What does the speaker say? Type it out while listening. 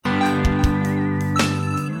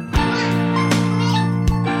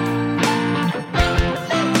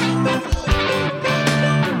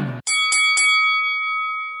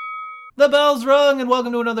The bell's rung, and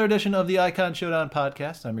welcome to another edition of the Icon Showdown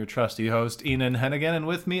podcast. I'm your trusty host, Enan Hennigan, and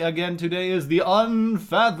with me again today is the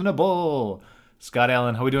unfathomable Scott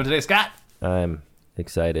Allen. How are we doing today, Scott? I'm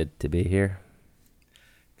excited to be here.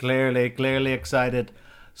 Clearly excited.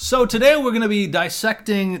 So today we're going to be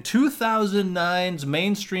dissecting 2009's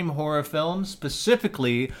mainstream horror film,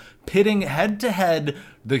 specifically pitting head-to-head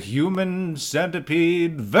The Human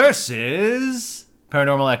Centipede versus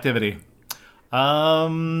Paranormal Activity.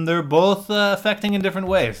 They're both affecting in different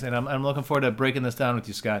ways, and I'm looking forward to breaking this down with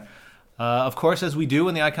you, Scott. Of course, as we do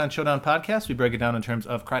in the Icon Showdown podcast, we break it down in terms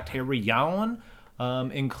of criterion,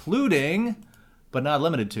 including, but not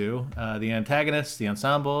limited to, the antagonists, the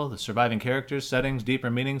ensemble, the surviving characters, settings, deeper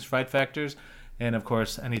meanings, fright factors, and of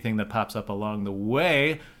course, anything that pops up along the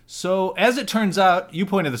way. So, as it turns out, you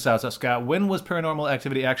pointed this out, Scott, when was Paranormal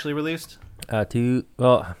Activity actually released?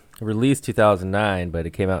 Released 2009, but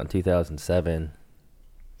it came out in 2007.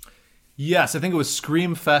 Yes, I think it was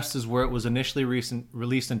Scream Fest is where it was initially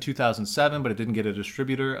released in 2007, but it didn't get a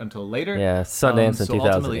distributor until later. Yeah, Sundance in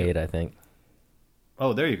 2008, I think.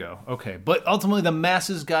 Oh, there you go. Okay. But ultimately, the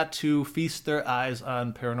masses got to feast their eyes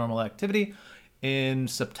on Paranormal Activity in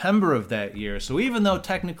September of that year. So even though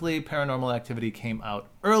technically Paranormal Activity came out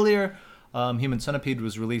earlier, Human Centipede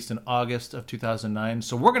was released in August of 2009.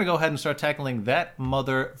 So we're going to go ahead and start tackling that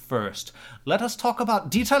mother first. Let us talk about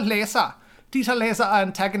Dieter Laser. Dieter Laser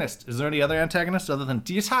antagonist. Is there any other antagonist other than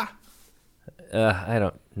Dieter? I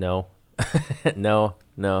don't know. No.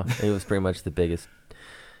 It was pretty much the biggest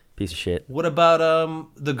piece of shit. What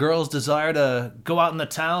about the girl's desire to go out in the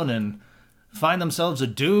town and find themselves a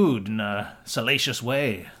dude in a salacious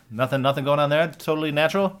way? Nothing going on there? Totally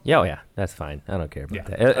natural? Yeah, that's fine. I don't care about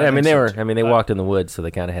that. They walked in the woods, so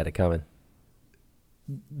they kind of had it coming.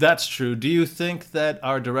 That's true. Do you think that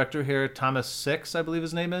our director here, Thomas Six, I believe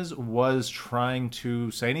his name is, was trying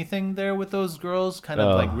to say anything there with those girls? Kind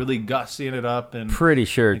of like really gussying it up and pretty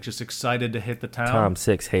sure just excited to hit the town? Tom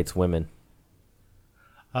Six hates women.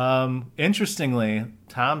 Interestingly,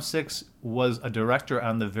 Tom Six was a director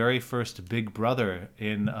on the very first Big Brother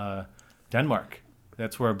in Denmark.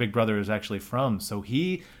 That's where Big Brother is actually from. So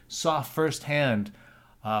he saw firsthand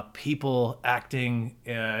people acting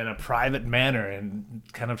in a private manner and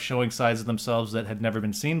kind of showing sides of themselves that had never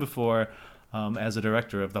been seen before as a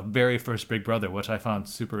director of the very first Big Brother, which I found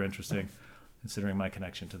super interesting, considering my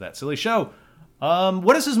connection to that silly show.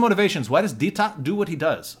 What is his motivations? Why does Dieter do what he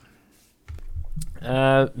does?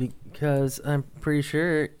 Because I'm pretty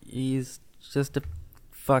sure he's just a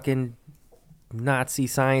fucking Nazi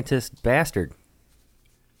scientist bastard.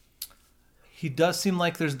 He does seem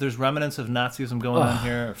like there's remnants of Nazism going on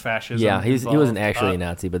here, or fascism. Yeah, he wasn't actually a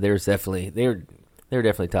Nazi, but they were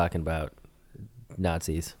definitely talking about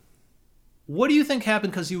Nazis. What do you think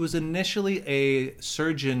happened? Because he was initially a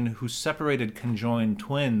surgeon who separated conjoined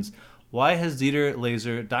twins. Why has Dieter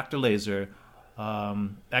Laser, Dr. Laser,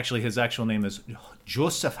 actually his actual name is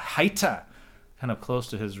Joseph Heiter, kind of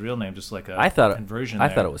close to his real name, just like a conversion there.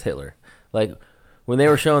 I thought it was Hitler. Like, when they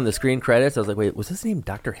were showing the screen credits, I was like, wait, was his name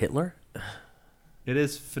Dr. Hitler? It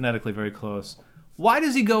is phonetically very close. Why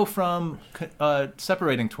does he go from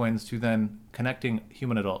separating twins to then connecting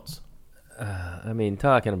human adults?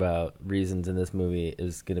 Talking about reasons in this movie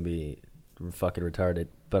is going to be fucking retarded,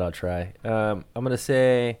 but I'll try. I'm going to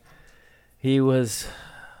say he was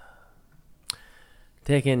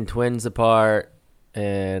taking twins apart,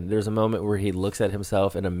 and there's a moment where he looks at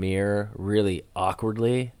himself in a mirror really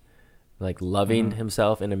awkwardly, like loving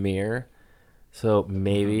himself in a mirror. So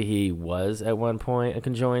maybe he was at one point a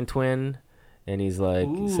conjoined twin, and he's like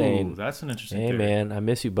saying, "That's an interesting hey theory. Man, I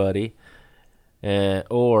miss you, buddy."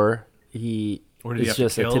 Or he is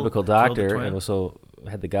just a typical doctor and also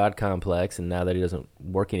had the God complex, and now that he doesn't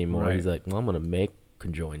work anymore, he's like, "Well, I'm going to make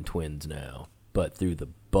conjoined twins now, but through the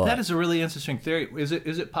butt." That is a really interesting theory. Is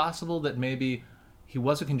it possible that maybe he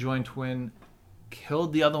was a conjoined twin,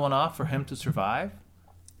 killed the other one off for him to survive?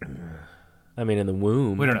 In the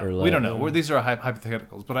womb. We don't know. These are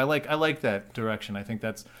hypotheticals, but I like that direction. I think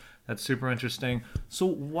that's super interesting. So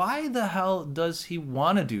why the hell does he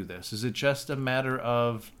want to do this? Is it just a matter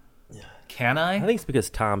of, can I? I think it's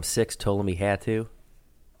because Tom Six told him he had to.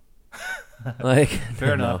 Like,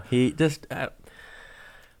 fair enough. He just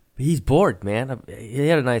he's bored, man. He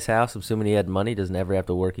had a nice house. I'm assuming he had money. Doesn't ever have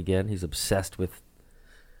to work again. He's obsessed with.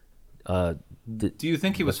 Do you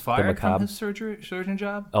think he was fired from his surgeon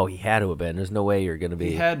job? Oh, he had to have been. There's no way you're going to be.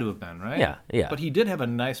 He had to have been, right? Yeah. But he did have a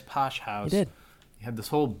nice posh house. He did. He had this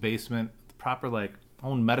whole basement, proper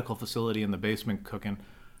own medical facility in the basement cooking.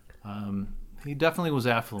 He definitely was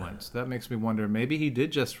affluent. That makes me wonder. Maybe he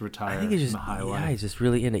did just retire. I think he's just from the high life. he's just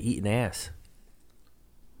really into eating ass.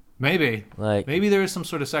 Maybe. Like- Maybe there is some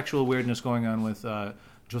sort of sexual weirdness going on with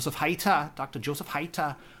Joseph Haita, Dr. Joseph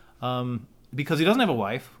Haita, because he doesn't have a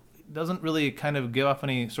wife. Doesn't really kind of give off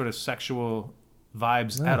any sort of sexual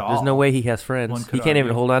vibes at all. There's no way he has friends. One He could can't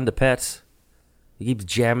even argue. hold on to pets. He keeps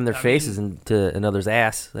jamming their faces into another's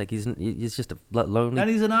ass. Like he's just a lonely. And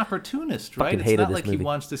he's an opportunist, right? Fucking It's hated not this like movie. he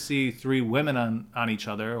wants to see three women on each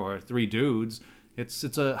other or three dudes. It's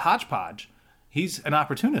a hodgepodge. He's an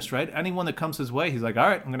opportunist, right? Anyone that comes his way, he's like, all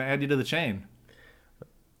right, I'm going to add you to the chain.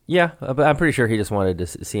 Yeah, but I'm pretty sure he just wanted to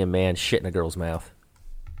see a man shit in a girl's mouth.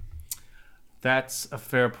 That's a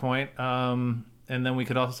fair point. And then we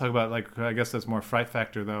could also talk about, like, I guess that's more Fright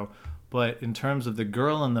Factor, though. But in terms of the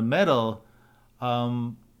girl in the middle,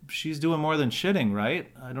 she's doing more than shitting,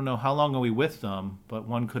 right? I don't know how long are we with them, but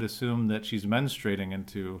one could assume that she's menstruating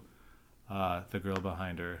into the girl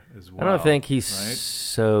behind her as well. I don't think he right?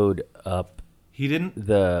 sewed up He didn't.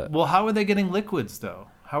 the. Well, how are they getting liquids though?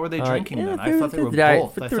 How are they drinking them? I thought they were through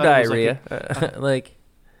both. I through thought it was diarrhea. Like,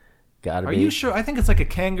 gotta are be. you sure? I think it's like a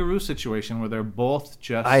kangaroo situation where they're both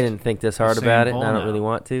just. I didn't think this hard same about it, and hole I don't now. really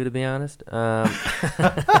want to be honest.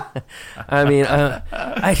 I mean,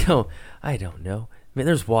 I don't know. I mean,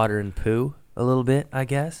 there's water and poo a little bit, I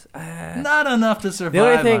guess. Not enough to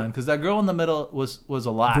survive thing- on, because that girl in the middle was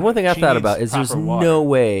alive. The one thing I She thought needs about is there's proper water. no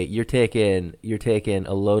way you're taking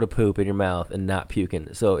a load of poop in your mouth and not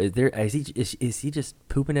puking. So is he just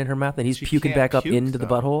pooping in her mouth and he's She puking can't back up puke, into the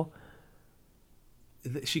though. butthole?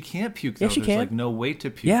 She can't puke. Yeah, Though. she There's can. like no way to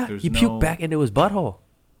puke. Yeah, There's you no, puke back into his butthole.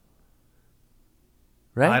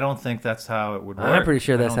 Right? I don't think that's how it would work. I'm pretty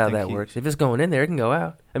sure I that's don't how think that he- works. If it's going in there, it can go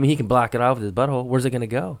out. I mean, he can block it off with his butthole. Where's it going to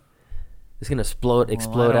go? It's going to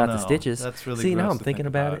explode I out don't the know. stitches. That's really See, now gross I'm to thinking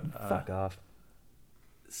think about it. about. Fuck off.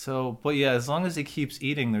 So, but yeah, as long as he keeps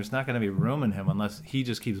eating, there's not going to be room in him unless he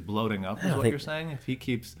just keeps bloating up. Is don't what think- you're saying? If he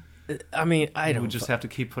keeps, I mean, I he don't would just have to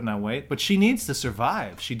keep putting on weight. But she needs to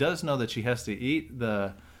survive. She does know that she has to eat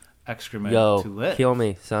the excrement to live. kill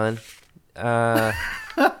me, son. And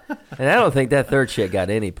I don't think that third chick got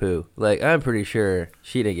any poo. Like, I'm pretty sure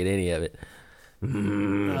she didn't get any of it.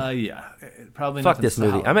 Yeah, probably. Fuck nothing this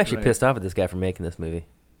movie. solid, I'm actually right? pissed off at this guy for making this movie.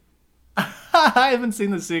 I haven't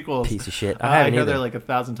seen the sequels. Piece of shit. I I haven't hear either. they're like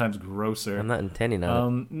 1,000 times grosser. I'm not intending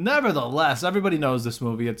on it. Nevertheless, everybody knows this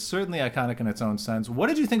movie. It's certainly iconic in its own sense. What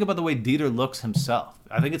did you think about the way Dieter looks himself?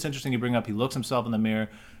 I think it's interesting you bring up he looks himself in the mirror.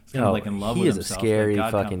 He's kind of like in love he with is himself. a scary that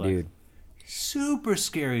God fucking complex. dude. Super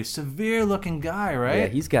scary, severe looking guy, right? Yeah,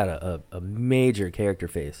 he's got a major character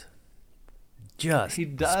face. Just He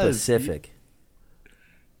does. specific.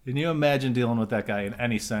 Can you imagine dealing with that guy in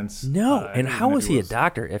any sense? No, and even how if was he a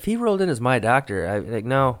doctor? If he rolled in as my doctor, I'd be like,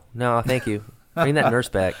 no, thank you. Bring that nurse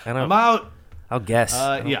back. I'm out. I'll guess.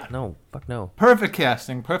 Yeah. No, fuck no. Perfect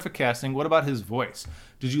casting. Perfect casting. What about his voice?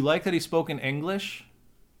 Did you like that he spoke in English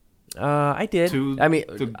I did. to I mean,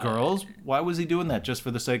 the girls? Why was he doing that? Just for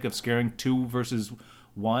the sake of scaring 2 versus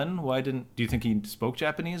 1? Why didn't? Do you think he spoke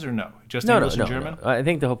Japanese or no? Just English and German? no. I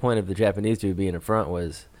think the whole point of the Japanese dude being in front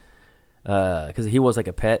was because he was like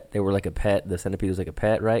a pet. They were like a pet. The centipede was like a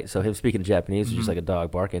pet, right? So him speaking Japanese was just like a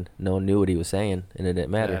dog barking. No one knew what he was saying, and it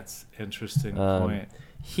didn't matter. That's interesting point.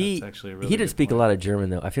 He That's actually a really he did good speak a point. lot of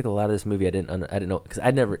German though. I feel like a lot of this movie I didn't know because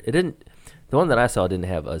I never it didn't. The one that I saw didn't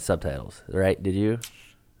have subtitles, right? Did you?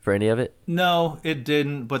 For any of it? No, it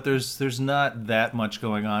didn't. But there's not that much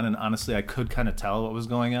going on, and honestly, I could kind of tell what was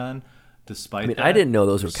going on, despite. I mean, that. I didn't know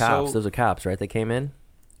those were They're cops. so- Those are cops, right? They came in.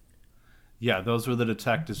 Yeah, those were the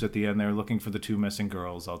detectives at the end. They were looking for the 2 missing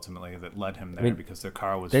girls ultimately that led him there mean, because their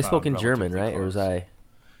car was. They found spoke in German, relatively right? Or was close. I?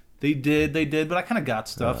 They did, but I kind of got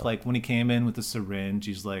stuff. Like when he came in with the syringe,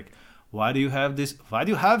 he's like, "Why do you have this? Why do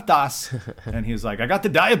you have das?" And he was like, "I got the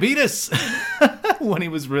diabetes." When he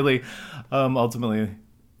was really, ultimately,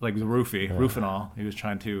 like the Rufinol, he was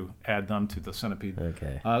trying to add them to the centipede.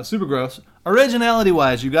 Okay. Super gross.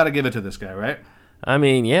 Originality-wise, you got to give it to this guy, right? I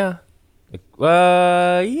mean, yeah.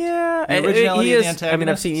 Yeah. The originality he of the is. I mean,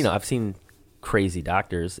 antagonists? I've seen crazy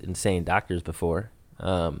doctors, insane doctors before.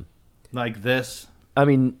 Like this. I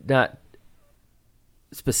mean, not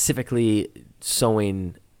specifically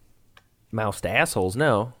sewing mouse to assholes,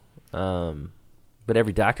 no. But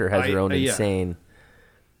every doctor has their own yeah.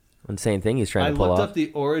 insane thing he's trying I to pull looked off. up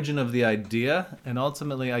the origin of the idea, and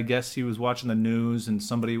ultimately, I guess he was watching the news, and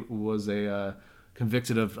somebody was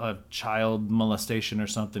convicted of child molestation or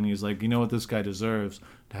something. He's like, you know what, this guy deserves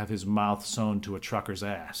to have his mouth sewn to a trucker's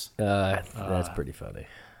ass. That's pretty funny.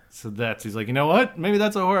 So he's like, you know what, maybe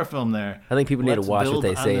that's a horror film there. I think people need to Let's watch what build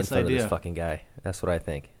they on say in this front of idea. this fucking guy. That's what I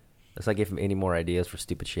think. Let's not give him any more ideas for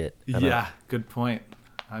stupid shit. I don't know. Yeah, good point.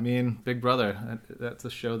 I mean, Big Brother, that's a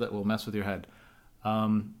show that will mess with your head.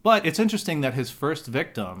 But it's interesting that his first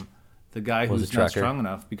victim, the guy Was who's a not trucker. strong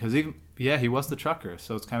enough, because he was the trucker.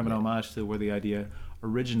 So it's kind of an homage to where the idea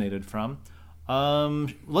originated from.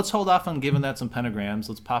 Let's hold off on giving that some pentagrams.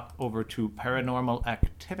 Let's pop over to Paranormal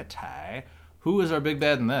Activity. Who is our big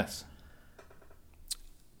bad in this?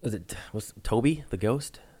 Was Toby the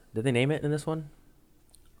ghost? Did they name it in this one?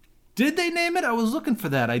 Did they name it? I was looking for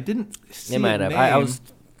that. I didn't see They might a have. name. I was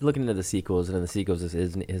looking into the sequels, and in the sequels,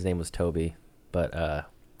 his name was Toby. But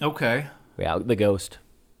Okay. yeah, the ghost,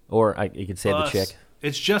 or you could say the chick.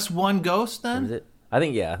 It's just one ghost Or is then? it? I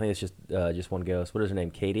think it's just one ghost. What is her name?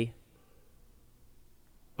 Katie.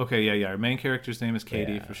 Okay, yeah. Our main character's name is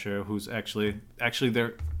Katie for sure. Who's actually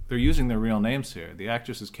they're using their real names here. The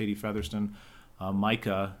actress is Katie Featherston.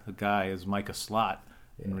 Micah, the guy, is Micah Slott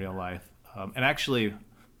in real life. And actually,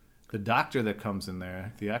 the doctor that comes in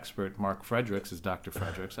there, the expert, Mark Fredericks, is Dr.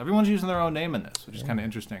 Fredericks. Everyone's using their own name in this, which is kind of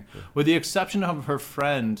interesting. With the exception of her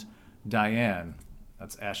friend, Diane.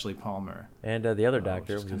 That's Ashley Palmer. And the other which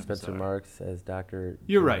doctor is was kind of Spencer bizarre. Marks as Doctor.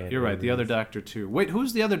 You're right. The other doctor, too. Wait,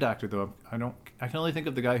 who's the other doctor, though? I can only think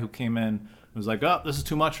of the guy who came in and was like, oh, this is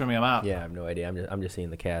too much for me. I'm out. Yeah, I have no idea. I'm just seeing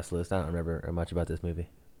the cast list. I don't remember much about this movie.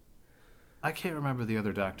 I can't remember the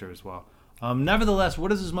other doctor as well. Nevertheless,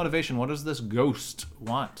 what is his motivation? What does this ghost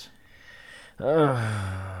want?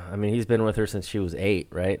 I mean, he's been with her since she was 8,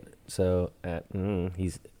 right? So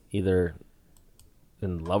he's either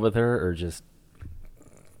in love with her or just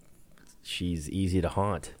she's easy to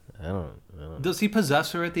haunt. I don't know. Does he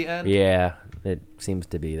possess her at the end? Yeah, it seems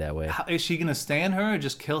to be that way. Is she going to stay in her or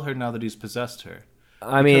just kill her now that he's possessed her?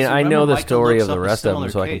 I mean, Because I know remember, the Micah story looks of the up a rest of them, similar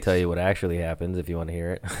so I can case. tell you what actually happens if you want to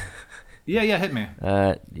hear it. Yeah, hit me.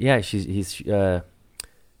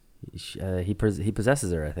 He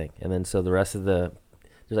possesses her, I think, and then so the rest of there's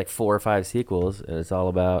like 4 or 5 sequels, and it's all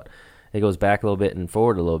about. It goes back a little bit and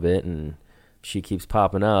forward a little bit, and she keeps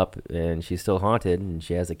popping up, and she's still haunted, and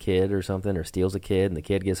she has a kid or something, or steals a kid, and the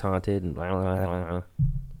kid gets haunted, and blah, blah, blah, blah.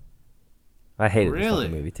 I hated this Really?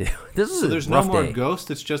 fucking movie too. This is So a there's no rough more day.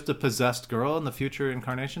 ghost. It's just a possessed girl in the future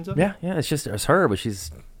incarnations of it? Yeah, it's her, but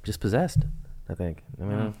she's just possessed. I think. I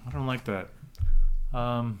mean, I don't like that.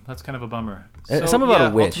 That's kind of a bummer. something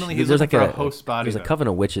about a witch. Ultimately, he's There's looking like for a host body. There's a though. coven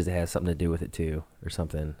of witches that has something to do with it too, or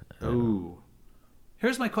something. Ooh.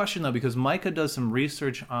 Here's my question, though, because Micah does some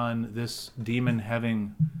research on this demon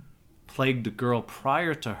having plagued a girl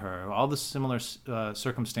prior to her, all the similar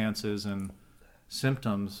circumstances and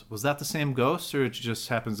symptoms. Was that the same ghost, or it just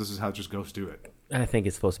happens this is how just ghosts do it? I think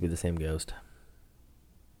it's supposed to be the same ghost.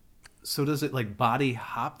 So does it, like, body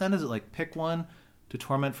hop then? Is it, like, pick one to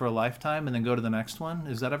torment for a lifetime and then go to the next one?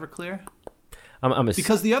 Is that ever clear?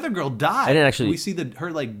 Because the other girl died. I didn't actually- We see her,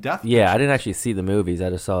 like, death. Yeah, I didn't actually see the movies. I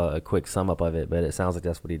just saw a quick sum up of it, but it sounds like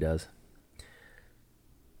that's what he does.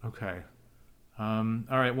 Okay. All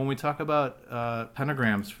right, when we talk about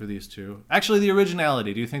pentagrams for these two, actually the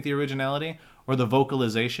originality, do you think the originality or the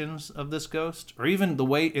vocalizations of this ghost, or even the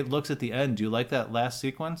way it looks at the end, do you like that last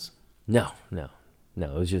sequence? No. It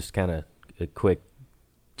was just kind of a quick,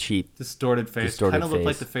 cheap. Distorted face. Distorted Kind of looked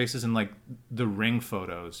like face. the faces in, like, the Ring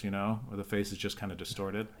photos, where the face is just kind of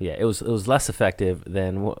distorted. Yeah, it was less effective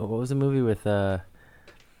than what was the movie with? Oh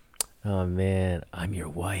man, I'm Your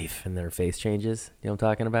Wife, and their face changes. You know what I'm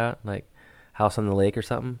talking about? Like House on the Lake or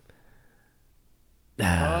something.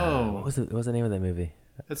 Oh. What was the name of that movie?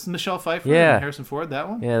 It's Michelle Pfeiffer Yeah. and Harrison Ford, that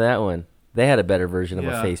one? Yeah, that one. They had a better version of a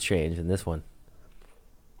Yeah. face change than this one.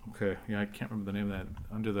 Okay, yeah, I can't remember the name of that.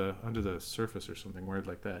 Under the surface or something weird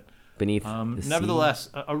like that. Beneath the sea. Nevertheless,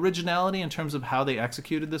 originality in terms of how they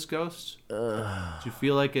executed this ghost. Do you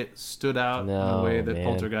feel like it stood out in a No, way that man.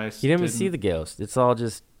 Poltergeist You didn't even didn't? see the ghost. It's all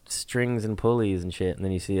just strings and pulleys and shit, and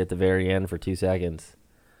then you see it at the very end for 2 seconds.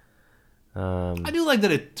 I do like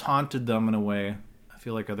that it taunted them in a way. I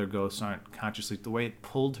feel like other ghosts aren't consciously. The way it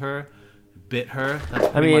pulled her, bit her. That's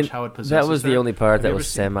pretty much how it possesses that was her. the only part Have you that ever was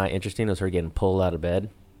seen- semi-interesting, was her getting pulled out of bed.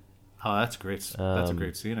 Oh, that's great. That's a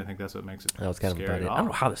great scene. I think that's what makes it. That was kind of scary about it. at I don't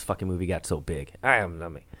know all. how this fucking movie got so big.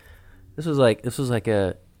 This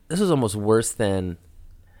was almost worse than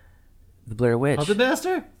the Blair Witch. Puppet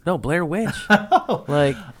Master? No, Blair Witch.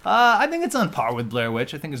 Like, I think it's on par with Blair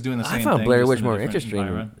Witch. I think it's doing the same I thing. found Blair just Witch in a more different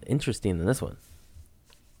environment. interesting than this one.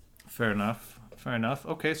 Fair enough.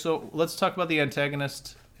 Okay, so let's talk about the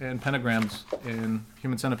antagonist and pentagrams in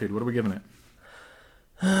Human Centipede. What are we giving it?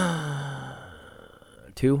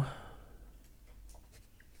 2.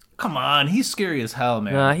 Come on, he's scary as hell,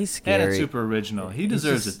 man. Nah, he's And it's scary. super original. He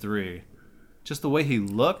deserves just- a 3. Just the way he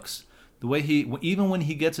looks, the way even when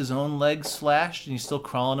he gets his own legs slashed and he's still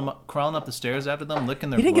crawling up the stairs after them,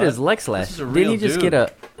 licking their He didn't get blood. his leg This slashed. is a Didn't real he just dude.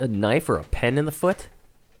 get a knife or a pen in the foot?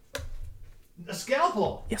 A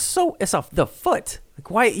scalpel. Yeah, so it's off the foot. Like,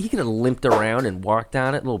 why he could have limped around and walked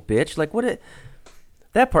on it, little bitch. Like, what?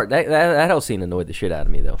 That whole scene annoyed the shit out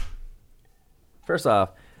of me, though. First off,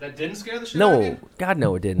 That didn't scare the shit out of no, you? God,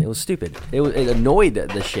 no, it didn't. It was stupid. It annoyed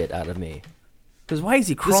the shit out of me. Because why is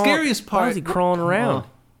he crawling? The scariest part. Why is he crawling around? Well,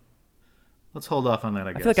 let's hold off on that.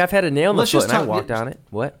 I guess. I feel like I've had a nail in the Let's foot just and I talk- walked on it.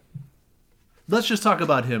 What? Let's just talk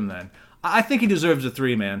about him then. I think he deserves a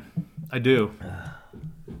 3, man. I do.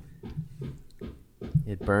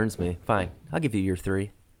 It burns me. Fine, I'll give you your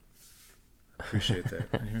 3. Appreciate that.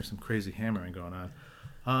 I hear some crazy hammering going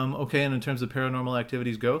on. Okay, and in terms of Paranormal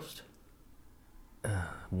Activities, Ghost.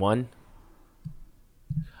 1.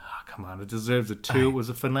 Oh, come on, it deserves a 2. It was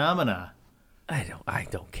a phenomena. I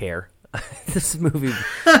don't care. This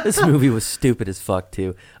movie was stupid as fuck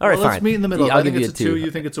too. All right, Well, let's fine. meet in the middle. I'll I think give it's you a 2. 2.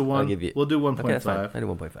 You think it's a 1? I'll give you. We'll do 1.5. Okay, that's fine. I do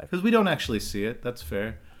 1.5. Because we don't actually see it. That's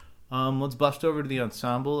fair. Let's bust over to the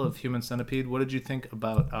ensemble of Human Centipede. What did you think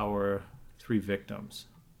about our 3 victims?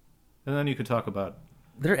 And then you could talk about...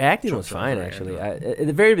 Their acting was Jumps fine, over actually. Andrew. At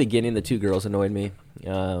the very beginning, the 2 girls annoyed me,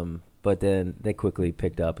 but then they quickly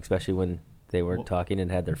picked up, especially when they were talking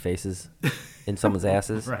and had their faces in someone's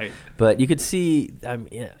asses. Right. But you could see,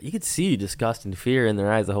 you could see disgust and fear in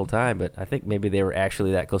their eyes the whole time. But I think maybe they were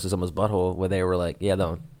actually that close to someone's butthole, where they were like, "Yeah,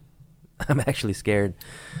 no, I'm actually scared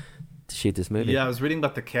to shoot this movie." Yeah, I was reading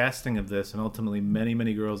about the casting of this, and ultimately many,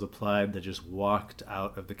 many girls applied that just walked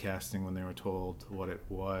out of the casting when they were told what it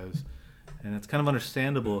was. And it's kind of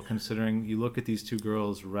understandable considering you look at these 2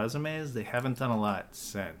 girls' resumes, they haven't done a lot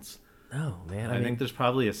since. No, man. I think there's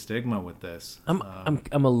probably a stigma with this. I'm a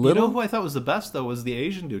You little. know who I thought was the best, though, was the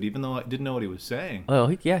Asian dude, even though I didn't know what he was saying.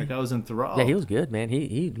 Oh, yeah. Like, I was enthralled. Yeah, he was good, man.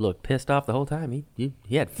 He looked pissed off the whole time. He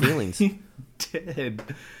had feelings. He did.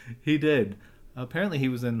 He did. Apparently, he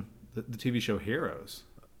was in the TV show Heroes.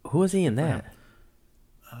 Who was he in that?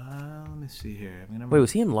 Let me see here. Wait,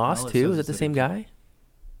 was he in Lost all it too? says Is is that the that same he- guy?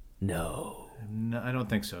 No. No, I don't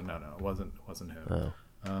think so. No, it wasn't him.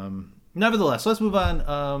 Oh. Nevertheless, let's move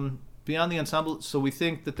on. Beyond the ensemble, so we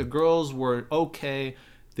think that the girls were okay.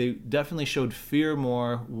 They definitely showed fear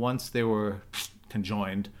more once they were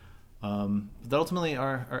conjoined. But ultimately,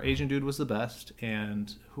 our Asian dude was the best.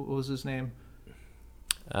 And what was his name?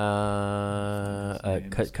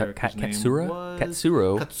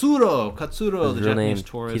 Katsuro. Katsuro, the His real name Japanese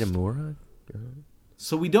tourist. Kitamura.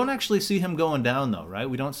 So we don't actually see him going down, though, right?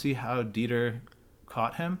 We don't see how Dieter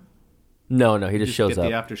caught him. No, he just shows get up.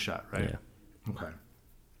 the after shot, right? Yeah. Okay.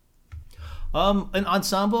 An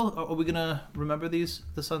ensemble. Are we gonna remember this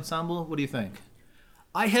ensemble? What do you think?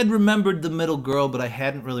 I had remembered the middle girl, but I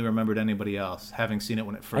hadn't really remembered anybody else, having seen it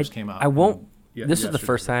when it first came out. I won't. Yeah, this is the yesterday,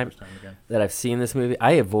 first time again. that I've seen this movie.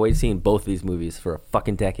 I avoid seeing both these movies for a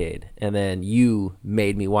fucking decade, and then you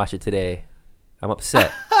made me watch it today. I'm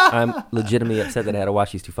upset. I'm legitimately upset that I had to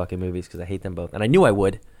watch these 2 fucking movies because I hate them both, and I knew I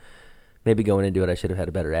would. Maybe going into it, I should have had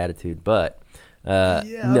a better attitude, but no,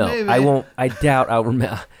 maybe. I won't. I doubt I'll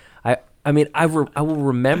remember. I will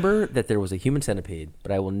remember that there was a human centipede,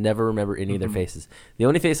 but I will never remember any of their faces. The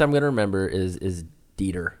only face I'm going to remember is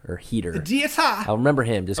Dieter or Heater. Dieter. I'll remember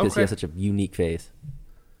him just because he Okay. has such a unique face.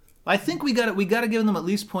 I think we got to give them at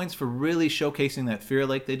least points for really showcasing that fear,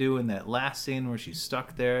 like they do in that last scene where she's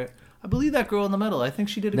stuck there. I believe that girl in the middle. I think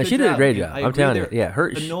she did a No, good she job. did a great job. I I'm agree telling you. they're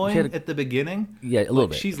Yeah, she annoying had a- at the beginning. Yeah, a little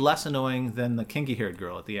bit. She's less annoying than the kinky-haired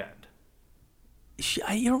girl at the end.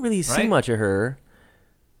 You don't really see Right? much of her.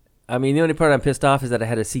 I mean, the only part I'm pissed off is that I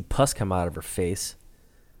had to see pus come out of her face.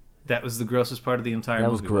 That was the grossest part of the entire That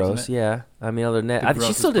movie. was gross. Wasn't it? Yeah. I mean, other than that, The she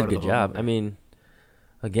grossest still did a part of good the whole job. movie. I mean,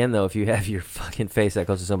 again, though, if you have your fucking face that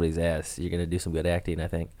close to somebody's ass, you're gonna do some good acting, I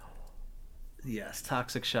think. Yes,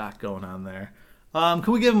 toxic shock going on there.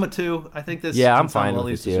 Can we give him a 2? I think this. Yeah, I'm ensemble fine at with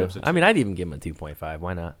least it too. deserves a I mean, I'd even give him a 2.5.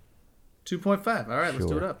 Why not? 2.5. All right, let's do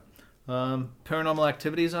Sure. it up. Paranormal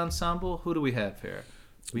Activities ensemble. Who do we have here?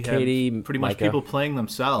 We Katie, have pretty much Micah. people playing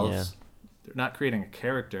themselves. Yeah. They're not creating a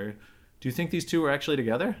character. Do you think these 2 were actually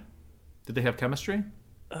together? Did they have chemistry?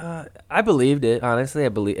 I believed it. Honestly, I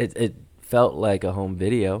believe it. It felt like a home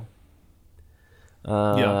video.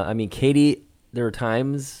 Yeah. I mean, Katie. There were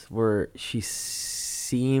times where she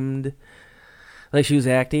seemed like she was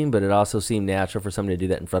acting, but it also seemed natural for somebody to do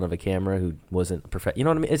that in front of a camera who wasn't perfect. You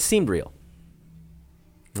know what I mean? It seemed real.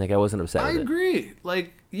 Like I wasn't upset I with it. agree.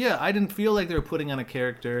 Like, yeah, I didn't feel like they were putting on a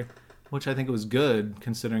character, which I think was good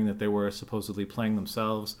considering that they were supposedly playing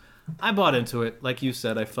themselves. I bought into it. Like you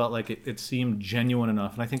said, I felt like it seemed genuine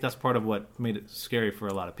enough. And I think that's part of what made it scary for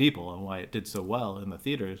a lot of people and why it did so well in the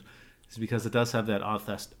theaters is because it does have that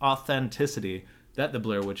authenticity that the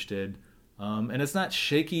Blair Witch did. And it's not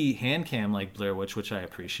shaky hand cam like Blair Witch, which I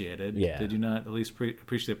appreciated. Yeah. Did you not at least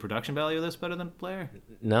appreciate the production value of this better than Blair?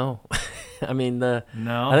 No. I mean, No.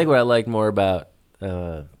 I think what I liked more about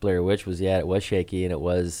Blair Witch was, it was shaky and it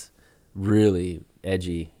was really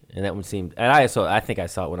edgy. And that one seemed, and I think I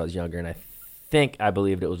saw it when I was younger, and I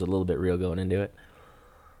believed it was a little bit real going into it.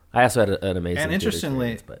 I also had an amazing And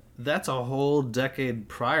interestingly, but that's a whole decade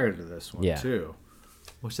prior to this one, too.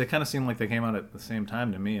 Which they kind of seem like they came out at the same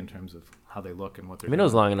time to me in terms of how they look and what they're doing. it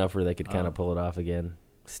was long enough where they could kind of pull it off again,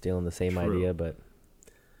 stealing the same idea, but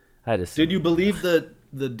I just... Did you believe the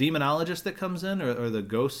demonologist that comes in, or the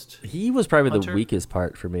ghost? He was probably hunter? the weakest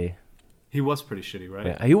part for me. He was pretty shitty, right?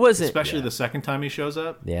 Yeah, he wasn't... Especially the second time he shows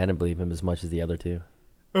up. Yeah, I didn't believe him as much as the other two.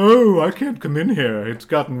 Oh, I can't come in here. It's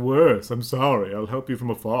gotten worse. I'm sorry. I'll help you from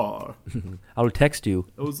afar. I'll text you.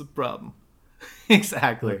 That was the problem.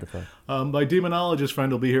 Exactly. What the fuck? My demonologist friend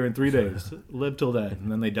will be here in 3 days. Live till then, and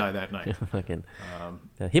then they die that night. Fucking...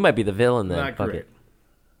 he might be the villain then. Not Fuck great. it.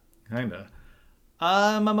 Kinda.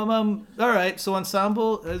 All right. So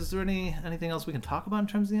ensemble. Is there anything else we can talk about in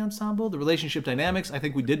terms of the ensemble? The relationship dynamics. I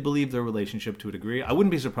think we did believe their relationship to a degree. I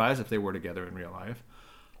wouldn't be surprised if they were together in real life.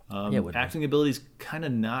 Acting abilities kind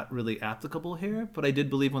of not really applicable here, but I did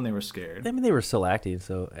believe when they were scared. I mean, they were still acting,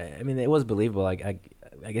 so I mean, it was believable. I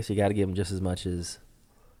guess you got to give them just as much as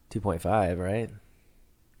 2.5, right?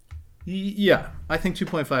 Yeah, I think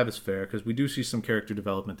 2.5 is fair because we do see some character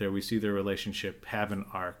development there. We see their relationship have an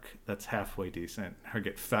arc that's halfway decent. Her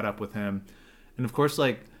get fed up with him, and of course,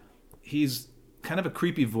 like, he's kind of a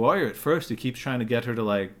creepy voyeur at first. He keeps trying to get her to,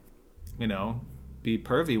 like, be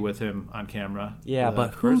pervy with him on camera. Yeah,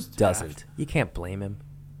 but who doesn't? You can't blame him.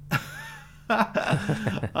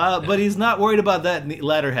 But he's not worried about that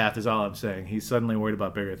latter half, is all I'm saying. He's suddenly worried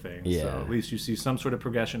about bigger things. Yeah. So at least you see some sort of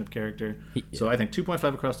progression of character. So I think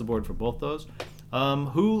 2.5 across the board for both those.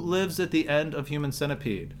 Who lives at the end of Human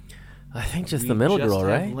Centipede? I think just the middle girl,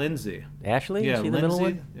 right? Lindsay. Ashley? Yeah, Is she Lindsay, the middle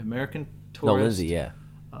one? American tourist. No, Lindsay, yeah.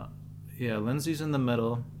 Yeah, Lindsay's in the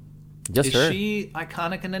middle. Just her. Is she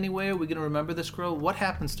iconic in any way? Are we going to remember this girl? What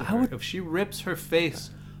happens to her? If she rips her face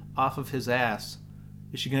off of his ass,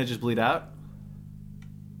 is she going to just bleed out?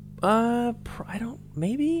 I don't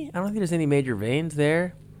think there's any major veins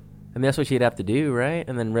there. I mean, that's what she'd have to do, right?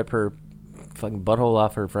 And then rip her fucking butthole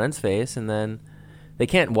off her friend's face, and then they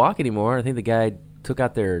can't walk anymore. I think the guy took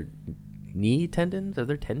out their knee tendons. Are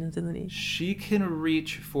there tendons in the knee? She can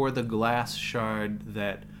reach for the glass shard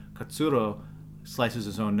that Katsuro slices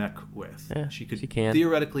his own neck with. Yeah, she could can.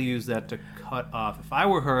 theoretically use that to cut off. If I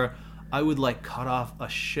were her, I would, like, cut off a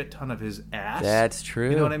shit ton of his ass. That's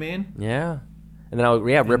true. You know what I mean? Yeah. And then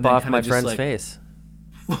rip off my friend's face.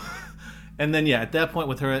 And then, at that point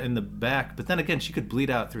with her in the back, but then again, she could bleed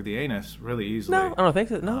out through the anus really easily. No, I don't think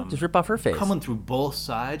so. No, just rip off her face. Coming through both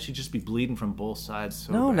sides, she'd just be bleeding from both sides.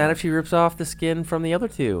 So no, bad. not if she rips off the skin from the other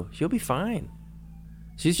two. She'll be fine.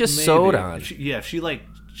 She's just Maybe. sewed on. If she like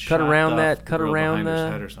cut around the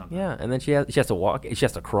head or something. Yeah, and then she has to walk. She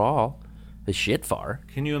has to crawl the shit far.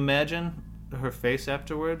 Can you imagine her face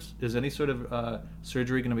afterwards? Is any sort of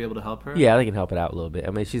surgery going to be able to help her? Yeah, they can help it out a little bit.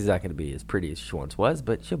 I mean, she's not going to be as pretty as she once was,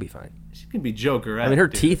 but she'll be fine. She can be Joker. I mean, her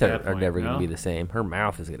teeth are never going to be the same. Her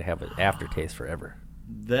mouth is going to have an aftertaste forever.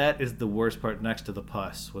 That is the worst part next to the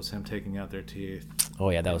pus, was him taking out their teeth. Oh,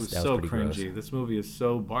 yeah, that was so pretty cringy. gross. This movie is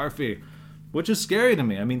so barfy, which is scary to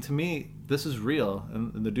me. I mean, to me, this is real.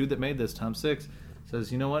 And the dude that made this, Tom Six,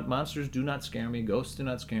 says, you know what? Monsters do not scare me. Ghosts do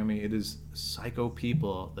not scare me. It is psycho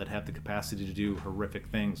people that have the capacity to do horrific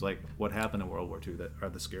things like what happened in World War II that are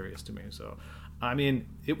the scariest to me. So, I mean,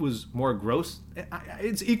 it was more gross.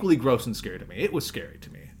 It's equally gross and scary to me. It was scary to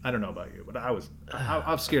me. I don't know about you, but I was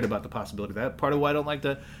scared about the possibility of that. Part of why I don't like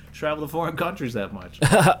to travel to foreign countries that much.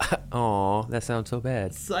 Oh, that sounds so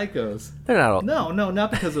bad. Psychos. They're not all... No, not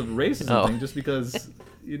because of racism thing, just because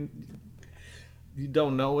you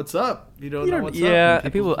don't know what's up. You don't know what's up. Yeah, I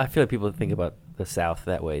feel like people think about the South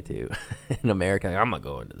that way too. In America, like, I'm not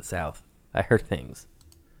going to the South. I heard things.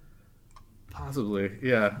 Possibly,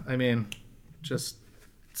 yeah. I mean, just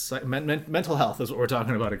mental health is what we're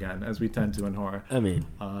talking about again, as we tend to in horror. I mean,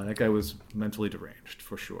 that guy was mentally deranged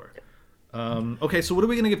for sure. Okay, so what are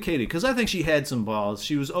we going to give Katie? Because I think she had some balls.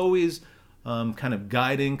 She was always kind of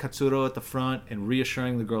guiding Katsuro at the front and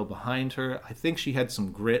reassuring the girl behind her. I think she had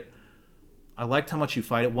some grit. I liked how much you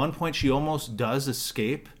fight. At one point, she almost does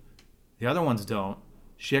escape. The other ones don't.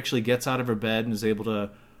 She actually gets out of her bed and is able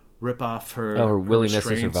to rip off her willingness to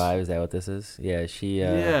restraints. survive. Is that what this is? Yeah, she.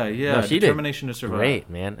 Yeah. No, she determination to survive. Great,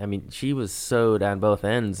 man. I mean, she was sewed on both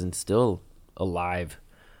ends and still alive.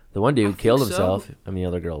 The one dude killed himself. So. I mean, the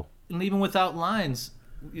other girl. And even without lines,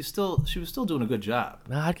 she was still doing a good job.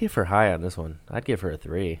 No, I'd give her high on this one. I'd give her a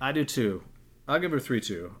 3. I do too. I'll give her 3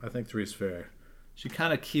 too. I think 3 is fair. She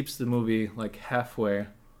kind of keeps the movie like halfway,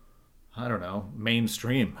 I don't know,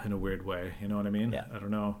 mainstream in a weird way. You know what I mean? Yeah. I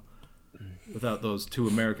don't know. Without those 2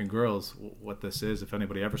 American girls, what this is, if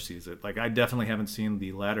anybody ever sees it. Like, I definitely haven't seen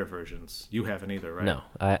the latter versions. You haven't either, right? No,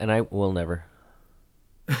 I will never.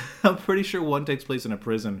 I'm pretty sure one takes place in a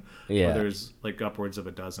prison Yeah. where there's like upwards of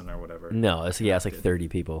a dozen or whatever. No, it's like 30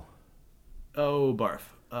 people. Oh,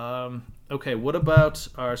 barf. Okay, what about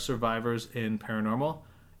our survivors in Paranormal?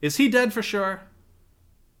 Is he dead for sure?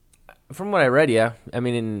 From what I read, yeah. I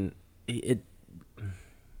mean,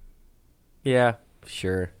 yeah,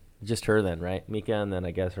 sure. Just her then, right? Mika and then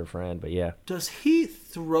I guess her friend, but yeah. Does he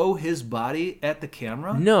throw his body at the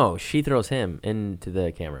camera? No, she throws him into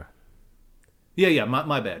the camera. Yeah,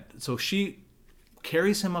 my bad. So she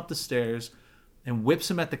carries him up the stairs and whips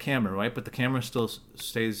him at the camera, right? But the camera still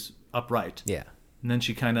stays upright. Yeah. And then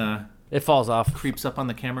she kind of It falls off creeps up on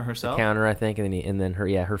the camera herself. counter, I think, and then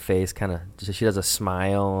her face kind of, she does a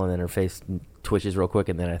smile, and then her face twitches real quick,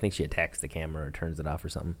 and then I think she attacks the camera or turns it off or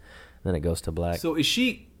something. And then it goes to black. So is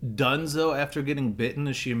she donezo after getting bitten?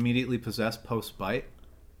 Is she immediately possessed post-bite?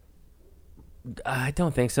 I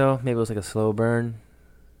don't think so. Maybe it was like a slow burn.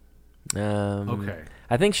 Okay.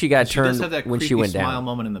 I think she got She turned does have that when creepy she went smile down.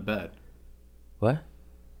 moment in the bed. What?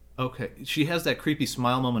 Okay. She has that creepy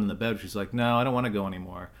smile moment in the bed. She's like, no, I don't want to go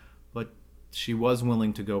anymore. But she was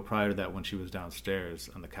willing to go prior to that when she was downstairs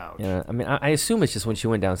on the couch. Yeah, I mean, I assume it's just when she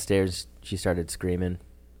went downstairs, she started screaming.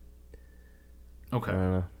 Okay. I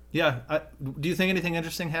don't know. Yeah. Do you think anything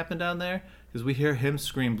interesting happened down there? Because we hear him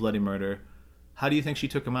scream bloody murder. How do you think she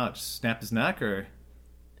took him out? Just snapped his neck or?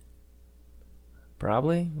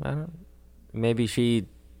 Probably. I don't. Maybe she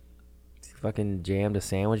fucking jammed a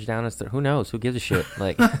sandwich down his throat. Who knows? Who gives a shit?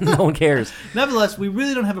 Like, no one cares. Nevertheless, we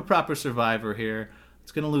really don't have a proper survivor here.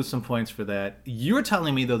 It's going to lose some points for that. You're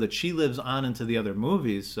telling me, though, that she lives on into the other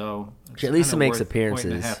movies, so... She at least kinda makes worth a point and a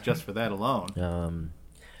appearances. half just for that alone.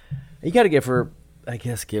 You got to give her, I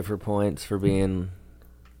guess, give her points for being,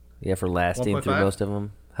 for lasting through 1.5? most of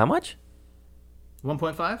them. How much?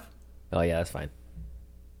 1.5? Oh, yeah, that's fine.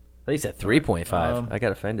 I thought you said 3.5. I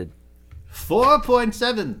got offended.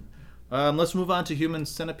 4.7. Let's move on to Human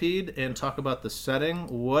Centipede and talk about the setting.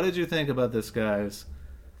 What did you think about this, guys?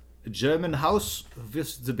 A German house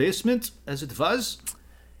with the basement, as it was?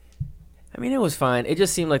 I mean, it was fine. It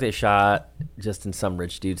just seemed like they shot just in some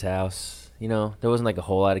rich dude's house. You know, there wasn't like a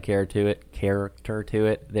whole lot of character to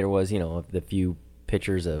it. There was, the few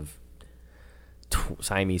pictures of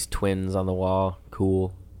Siamese twins on the wall.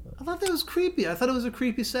 Cool. I thought that was creepy. I thought it was a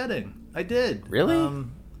creepy setting. I did. Really?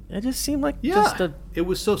 It just seemed like Yeah, just a... it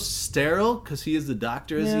was so sterile because he is the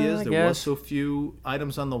doctor as he Yeah, is. I There guess. was so few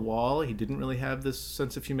items on the wall. He didn't really have this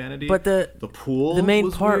sense of humanity. But the pool, the main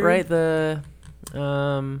was part, weird. right?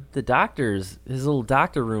 The doctor's, his little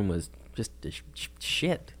doctor room was just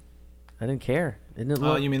shit. I didn't care. It didn't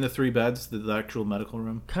Oh, look you mean the 3 beds, the actual medical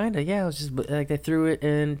room? kind of, yeah. It was just like they threw it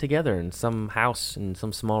in together in some house in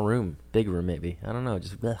some small room, big room maybe. I don't know.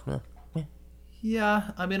 Just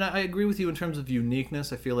Yeah, I mean, I agree with you in terms of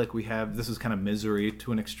uniqueness. I feel like this is kind of Misery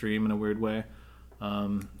to an extreme in a weird way.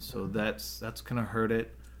 So that's gonna hurt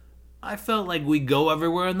it. I felt like we go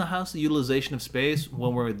everywhere in the house. The utilization of space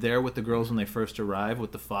when we're there with the girls when they first arrive,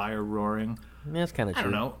 with the fire roaring. yeah, that's kind of true. I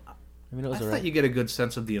don't know. I mean, it was I alright. thought you get a good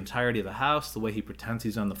sense of the entirety of the house, the way he pretends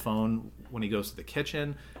he's on the phone when he goes to the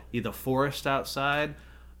kitchen, the forest outside,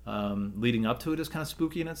 leading up to it is kind of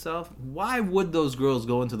spooky in itself. Why would those girls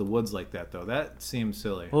go into the woods like that, though? That seems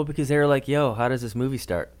silly. Well, because they were like, "Yo, how does this movie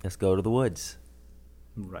start? Let's go to the woods."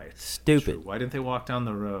 Right. Stupid. True. Why didn't they walk down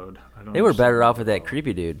the road? I don't They were better understand. off with that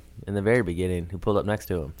creepy dude in the very beginning who pulled up next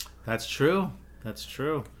to him. That's true. That's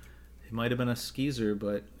true. He might have been a skeezer,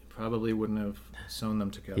 but probably wouldn't have sewn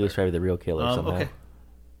them together. He was probably the real killer somehow. Okay.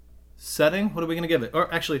 Setting, what are we going to give it?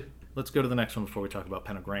 Or actually, let's go to the next one before we talk about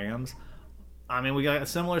pentagrams. I mean, we got a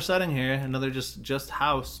similar setting here. Another just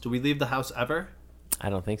house. Do we leave the house ever? I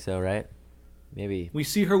don't think so, right? Maybe. We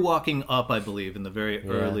see her walking up, I believe, in the very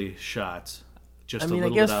Yeah. early shots. Just I a mean, I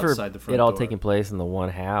little guess bit for outside the front it all door. taking place in the one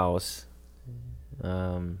house.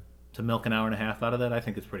 To milk an hour and a half out of that, I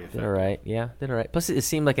think it's pretty Did effective. all right. Yeah, did all right. Plus, it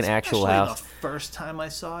seemed like an actual Especially house. the first time I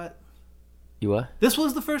saw it. You what? This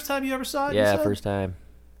was the first time you ever saw it? you Yeah, said? first time.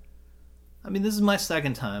 I mean, this is my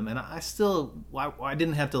second time, and I still, I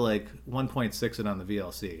didn't have to 1.6 it on the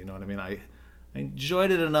VLC. You know what I mean? I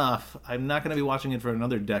enjoyed it enough. I'm not going to be watching it for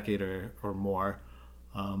another decade or more.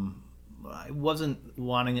 I wasn't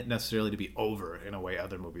wanting it necessarily to be over in a way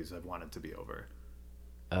other movies have wanted to be over.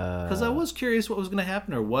 Because I was curious what was going to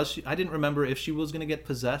happen, or was she? I didn't remember if she was going to get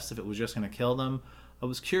possessed, if it was just going to kill them. I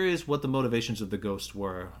was curious what the motivations of the ghost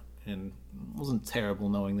were, and it wasn't terrible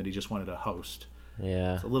knowing that he just wanted a host.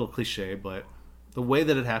 Yeah. It's a little cliche, but the way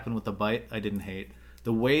that it happened with the bite, I didn't hate.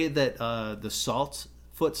 The way that the salt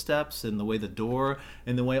footsteps and the way the door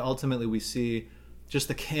and the way ultimately we see just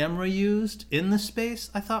the camera used in the space,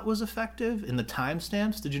 I thought was effective. And the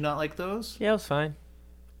timestamps, did you not like those? Yeah, it was fine.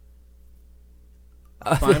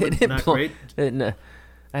 Fine, It but didn't not blow- great. it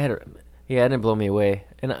didn't blow me away.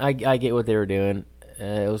 And I get what they were doing.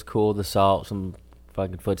 It was cool. The salt, some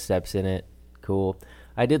fucking footsteps in it. Cool.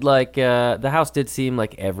 I did like, the house did seem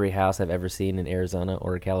like every house I've ever seen in Arizona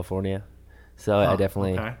or California. So I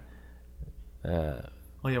definitely, Okay.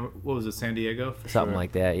 Well, yeah, what was it, San Diego? For something sure.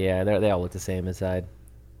 like that. Yeah, they all look the same inside.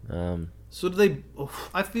 So do they?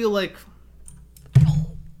 I feel like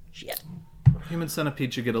Human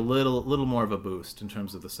Centipede should get a little more of a boost in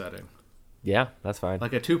terms of the setting. Yeah, that's fine.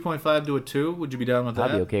 Like a 2.5 to a 2. Would you be down with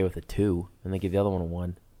that? I'd be okay with a 2, and then give the other one a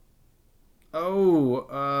 1. Oh,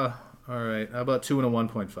 all right. How about 2 and a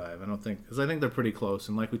 1.5? I don't think, because I think they're pretty close.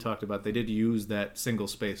 And like we talked about, they did use that single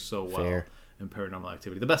space so well Fair. in Paranormal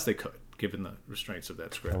Activity, the best they could, given the restraints of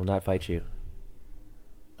that I script. will not fight you.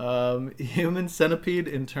 Human Centipede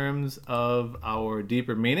in terms of our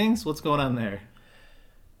deeper meanings. What's going on there?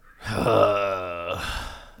 I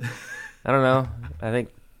don't know. I think,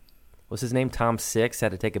 what's his name? Tom Six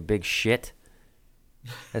had to take a big shit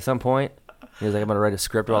at some point. He was like, I'm going to write a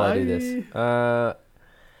script while I do this.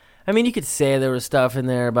 I mean, you could say there was stuff in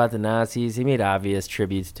there about the Nazis. He made obvious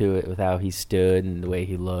tributes to it with how he stood and the way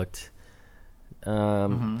he looked.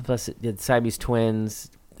 Plus, it did Siamese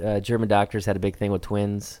twins. German doctors had a big thing with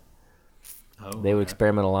twins. Oh, They would okay.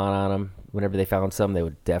 experiment a lot on them. Whenever they found some, they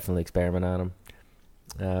would definitely experiment on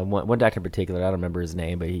them. One doctor in particular, I don't remember his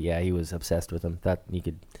name, but he was obsessed with them. Thought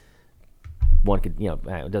one could,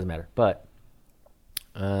 it doesn't matter. But,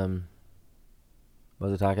 what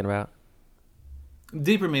was I talking about?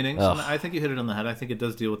 Deeper meanings. Ugh. And I think you hit it on the head. I think it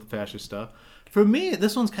does deal with the fascist stuff. For me,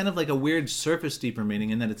 this one's kind of like a weird surface deeper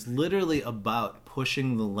meaning in that it's literally about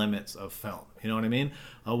pushing the limits of film. You know what I mean?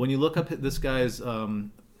 When you look up this guy's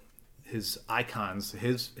his icons,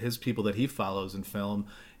 his people that he follows in film,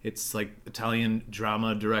 it's like Italian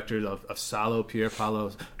drama directors of Salo, Pier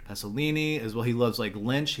Paolo Pasolini, as well. He loves like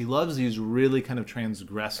Lynch. He loves these really kind of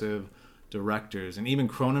transgressive directors, and even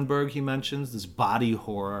Cronenberg he mentions this body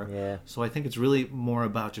horror. Yeah. So I think it's really more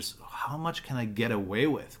about just how much can I get away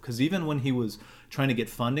with? Because even when he was trying to get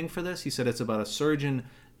funding for this, he said it's about a surgeon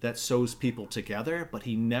that sews people together, but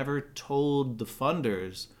he never told the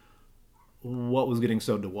funders what was getting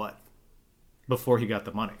sewed to what before he got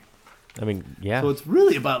the money. I mean, yeah. So it's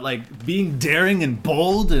really about like being daring and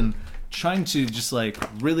bold and trying to just like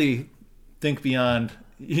really think beyond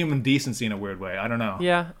human decency in a weird way. I don't know.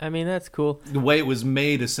 Yeah, I mean, that's cool. The way it was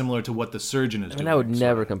made is similar to what the surgeon is I doing. mean, I would so-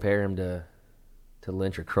 never compare him to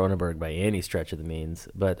Lynch or Cronenberg by any stretch of the means.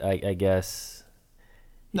 But I guess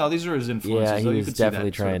No, these are his influences. Yeah, he though. You was could see that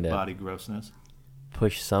definitely sort of trying to- body grossness.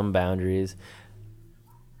 push some boundaries.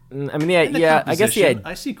 I mean, And the I guess composition,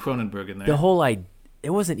 I see Cronenberg in there. the whole idea, it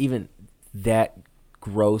wasn't even that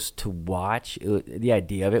gross to watch. The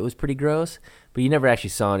idea of it was pretty gross, but you never actually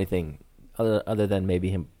saw anything other than maybe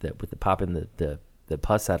him with the popping the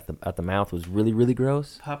pus out the mouth was really, really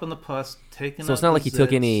gross. Popping the pus, taking. So it's out not the like he took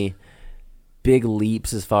zits. any big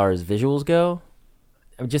leaps as far as visuals go.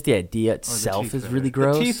 I mean, just the idea Or the itself teeth is were- really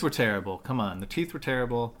gross. The teeth were terrible. Come on, the teeth were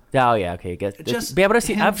terrible. Oh yeah, okay. I guess. Just Yeah, but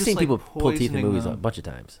him I've just, seen like, people pull teeth in poisoning movies them. a bunch of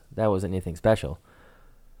times. That wasn't anything special.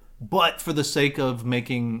 But for the sake of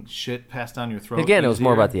making shit pass down your throat. Again, it was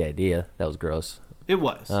more easier, about the idea. That was gross. It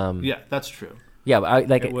was. Yeah, that's true. Yeah,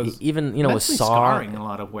 but It was even with mentally Saw. scarring in a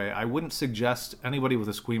lot of way. I wouldn't suggest anybody with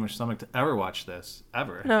a squeamish stomach to ever watch this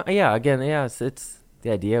ever. No, yeah, again, yeah, it's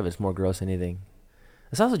the idea of it's more gross than anything.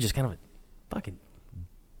 It's also just kind of a fucking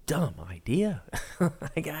dumb idea.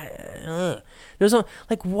 There's no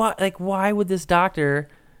why would this doctor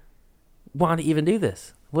want to even do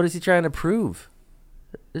this? What is he trying to prove?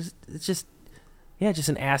 It's just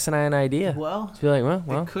an asinine idea. Well, Just be like,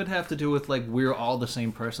 well, it could have to do with like we're all the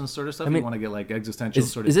same person sort of stuff. I mean, you want to get like existential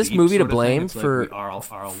is sort of. this deep movie to sort of thing. blame It's like for- we are all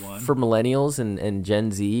one? for millennials and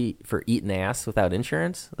Gen Z for eating ass without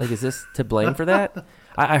insurance? Like, is this to blame for that?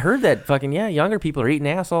 I heard that fucking, younger people are eating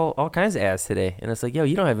ass, all kinds of ass today. And it's like, yo,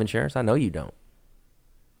 you don't have insurance. I know you don't.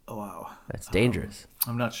 Oh, wow, That's dangerous.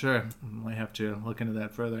 I'm not sure. I might have to look into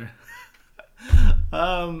that further.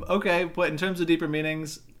 Okay, but in terms of deeper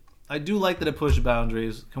meanings, I do like that it pushed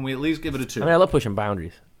boundaries. Can we at least give it a 2? I mean, I love pushing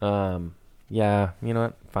boundaries. Yeah, you know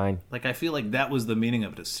what? Fine. Like, I feel like that was the meaning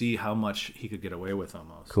of it, to see how much he could get away with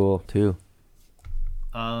almost. Cool, too.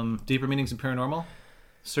 Deeper meanings in paranormal?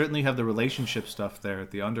 Certainly you have the relationship stuff there,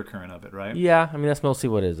 the undercurrent of it, right? Yeah, I mean, that's mostly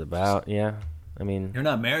what it's about. Yeah. I mean, You're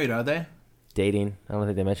not married, are they? dating. I don't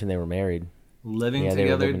think they mentioned they were married. Living Yeah, they were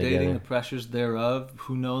together, living dating, together. the pressures thereof.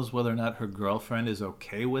 Who knows whether or not her girlfriend is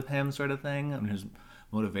okay with him, sort of thing, and his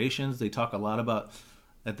motivations. They talk a lot about,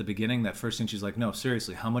 at the beginning, that first scene, she's like, no,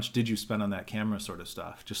 seriously, how much did you spend on that camera, sort of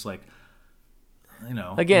stuff. Just like, Again,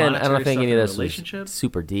 I don't monetary think stuff any in of a this relationship. was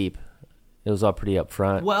super deep. It was all pretty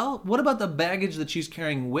upfront. Well, what about the baggage that she's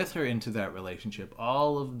carrying with her into that relationship?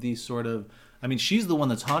 All of these sort of... I mean, she's the one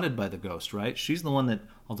that's haunted by the ghost, right? She's the one that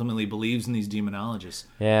ultimately believes in these demonologists.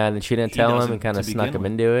 Yeah, and then she didn't He tell him doesn't and kind to of snuck begin him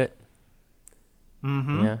with. into it.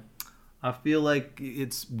 Mm-hmm. Yeah. I feel like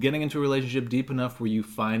it's getting into a relationship deep enough where you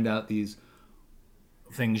find out these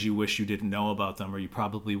things you wish you didn't know about them, or you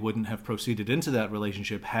probably wouldn't have proceeded into that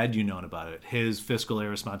relationship had you known about it. His fiscal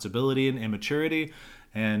irresponsibility and immaturity,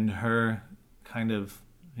 and her kind of,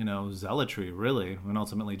 zealotry, really, and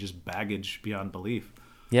ultimately just baggage beyond belief.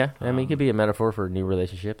 Yeah, I mean, it could be a metaphor for new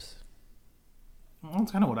relationships. Well,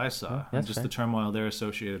 that's kind of what I saw, and that's just fair. the turmoil there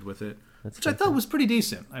associated with it, That's which I fair. thought was pretty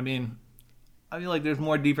decent. I mean, I feel like there's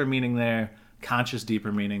more deeper meaning there, conscious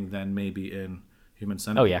deeper meaning, than maybe in Human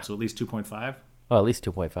Centipede. Oh, yeah. So at least 2.5. Well, at least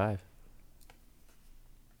 2.5.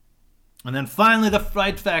 And then finally, the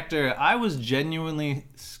fright factor. I was genuinely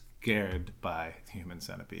scared by Human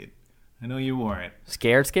Centipede. I know you weren't.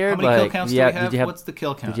 Scared? How many kill counts do we have? What's the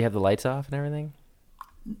kill count? Did you have the lights off and everything?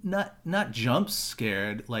 Not jump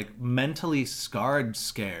scared, like mentally scarred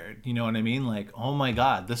scared. You know what I mean? Like, oh my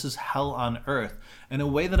god, this is hell on earth. In a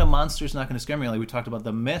way that a monster's not going to scare me. Like we talked about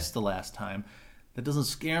The Mist the last time. That doesn't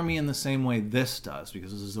scare me in the same way this does,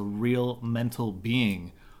 because this is a real mental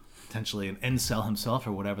being, potentially an incel himself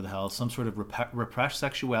or whatever the hell, some sort of repressed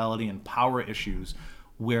sexuality and power issues,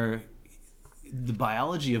 where the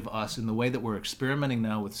biology of us and the way that we're experimenting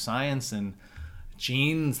now with science and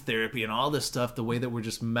genes therapy and all this stuff, the way that we're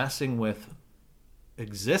just messing with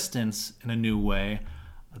existence in a new way,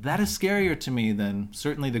 that is scarier to me than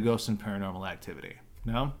certainly the Ghost and Paranormal Activity.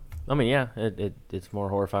 No? I mean, yeah, it's more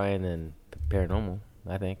horrifying than paranormal,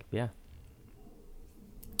 I think. Yeah.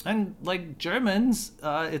 And like Germans,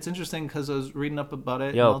 it's interesting because I was reading up about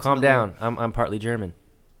it. Yo, and calm ultimately- down. I'm partly German.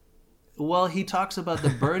 Well, he talks about the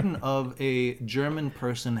burden of a German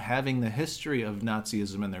person having the history of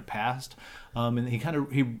Nazism in their past, and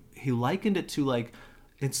he likened it to like,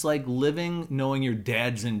 it's like living knowing your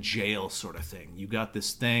dad's in jail sort of thing. You got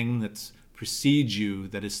this thing that's precedes you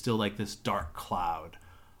that is still like this dark cloud.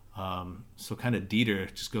 So kind of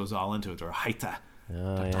Dieter just goes all into it, or Heiter.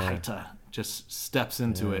 Dr. Heiter just steps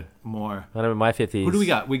into it more. When I'm in my 50s. Who do we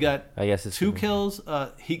got? We got I guess it's 2 kills.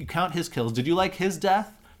 He could count his kills. Did you like his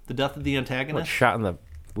death? The death of the What, antagonist? shot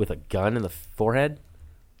with a gun in the forehead?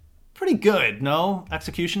 Pretty good, no?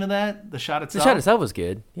 Execution of that? The shot The itself? shot itself was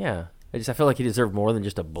good. Yeah. I feel like he deserved more than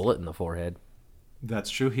just a bullet in the forehead. That's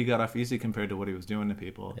true. He got off easy compared to what he was doing to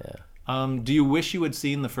people. Yeah. Do you wish you had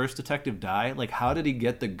seen the first detective die? Like, how did he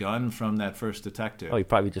get the gun from that first detective? Oh, he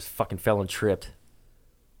probably just fucking fell and tripped.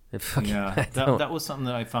 Yeah, that was something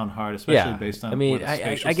that I found hard, especially based on. I mean, where the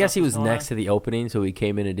spatial I guess stuff he was going next on. to the opening, so he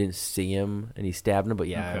came in and didn't see him, and he stabbed him. But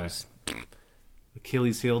yeah, Okay. it was.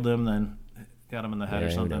 Achilles healed him, then got him in the head Yeah, or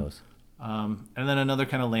who something. knows? And then another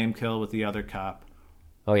kind of lame kill with the other cop.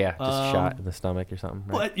 Oh yeah, just shot in the stomach or something.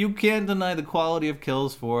 Right? But you can't deny the quality of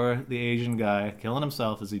kills for the Asian guy killing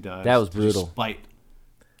himself as he does. That was brutal. Spite.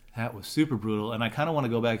 That was super brutal, and I kind of want to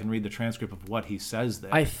go back and read the transcript of what he says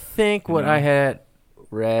there. I think what I had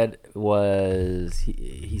read was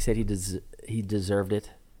he said he deserved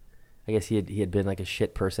it. I guess he had been like a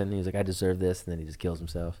shit person. He was like, I deserve this, and then he just kills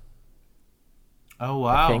himself. Oh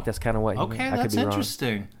wow! I think that's kind of what. Okay, I that's could be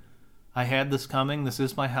interesting. I had this coming. This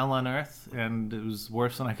is my hell on earth, and it was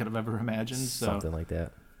worse than I could have ever imagined. Wrong. So, Something like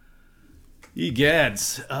that.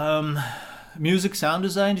 egads. Music, sound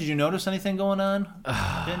design. Did you notice anything going on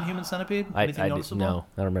in Human Centipede? Anything noticeable? No,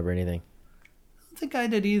 I don't remember anything. I don't think I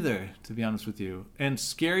did either, to be honest with you. And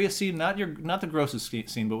scariest scene, not the grossest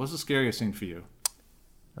scene, but what's the scariest scene for you?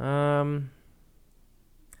 Thought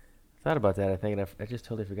about that. I think and I just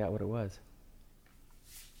totally forgot what it was.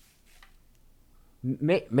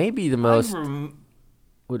 Maybe the most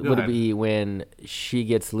would Go it ahead. be when she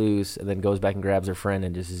gets loose and then goes back and grabs her friend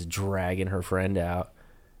and just is dragging her friend out.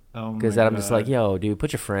 Oh Because my I'm just God. like, yo, dude,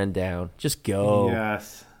 put your friend down. Just go.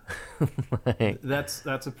 Yes, Like, that's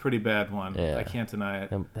a pretty bad one. Yeah. I can't deny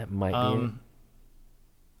it. that might be it.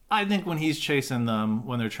 I think when he's chasing them,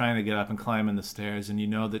 when they're trying to get up and climb in the stairs, and you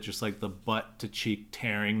know that just like the butt to cheek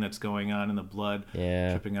tearing that's going on and the blood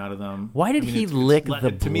dripping out of them. Why did he lick the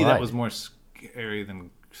blood? To me, that was more scary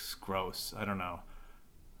than gross. I don't know.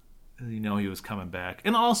 You know he was coming back.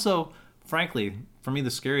 And also, frankly, for me,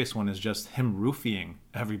 the scariest one is just him roofing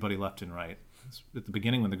everybody left and right. It's at the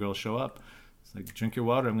beginning when the girls show up, it's like, drink your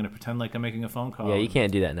water. I'm going to pretend like I'm making a phone call. Yeah, you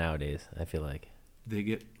can't do that nowadays, I feel like. They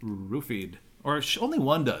get roofied. Or only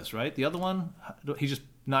one does, right? The other one, he just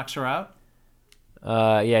knocks her out?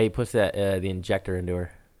 Yeah, he puts the injector into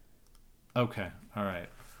her. Okay, all right.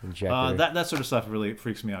 Injector. That sort of stuff really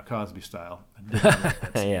freaks me out, Cosby style.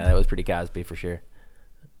 Yeah, that was pretty Cosby for sure.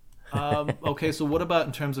 Okay, so what about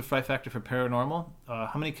in terms of Fright Factor for paranormal?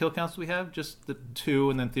 How many kill counts do we have? Just the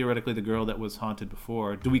 2, and then theoretically the girl that was haunted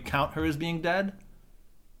before. Do we count her as being dead?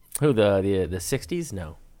 Who, the 60s?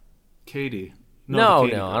 No. Katie. No,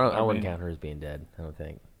 I wouldn't count her as being dead. I don't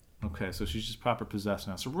think. Okay, so she's just proper possessed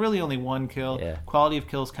now. So really only 1 kill. Yeah. Quality of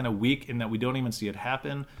kill is kind of weak in that we don't even see it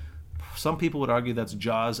happen. Some people would argue that's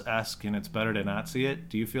Jaws-esque and it's better to not see it.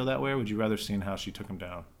 Do you feel that way, or would you rather see how she took him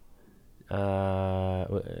down? I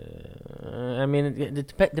mean,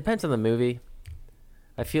 it depends on the movie.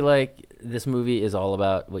 I feel like this movie is all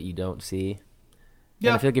about what you don't see. Yeah.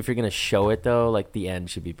 And I feel like if you're gonna show it though, like the end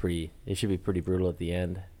should be pretty. It should be pretty brutal at the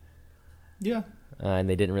end. Yeah. And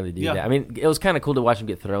they didn't really do that. I mean, it was kind of cool to watch him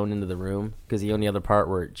get thrown into the room because the only other part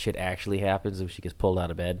where shit actually happens is when she gets pulled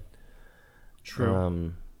out of bed.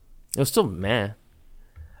 True. It was still meh.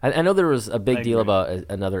 I know there was a big deal about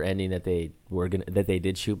another ending that they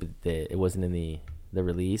did shoot, but it wasn't in the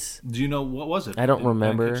release. Do you know what was it? I don't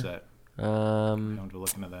remember. I didn't catch that. I'm going to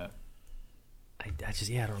look into that. I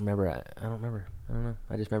don't remember. I don't remember. I don't know.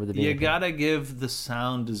 I just remember the. You gotta give the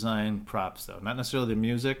sound design props though, not necessarily the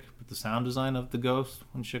music, but the sound design of the ghost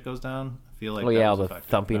when shit goes down. I feel like. Oh yeah, all the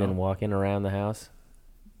thumping and walking around the house.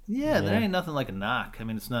 Yeah, there ain't nothing like a knock. I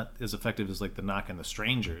mean, it's not as effective as like the knock in The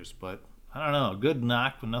Strangers, but I don't know, a good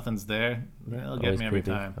knock when nothing's there, it'll get me every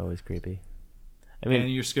time. Always creepy. I mean,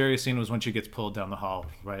 and your scariest scene was when she gets pulled down the hall,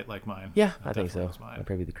 right? Like mine. Yeah, I think so. That'd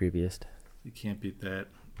probably be the creepiest. You can't beat that.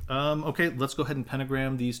 Okay, let's go ahead and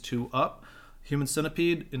pentagram these 2 up. Human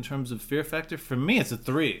Centipede, in terms of fear factor, for me, it's a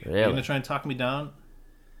 3. Really? Are you gonna try and talk me down?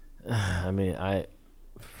 I mean,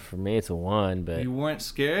 for me, it's a 1, but you weren't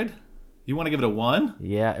scared. You want to give it a 1?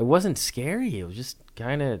 Yeah, it wasn't scary. It was just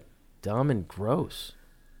kind of dumb and gross.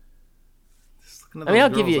 I mean, I'll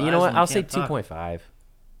give you. You know what? I'll say 2.5.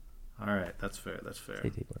 All right, that's fair.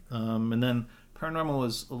 And then Paranormal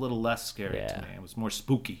was a little less scary to me. It was more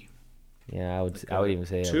spooky. Yeah, I would even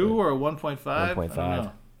say 2 or a 1.5.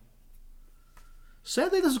 1.5.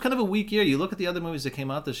 Sadly, this was kind of a weak year. You look at the other movies that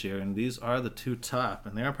came out this year, and these are the 2 top,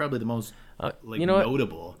 and they are probably the most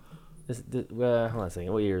notable. Hold on a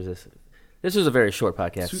second. What year is this? This was a very short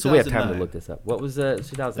podcast, so we have time to look this up. What was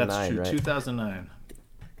 2009? That's true. Right? 2009.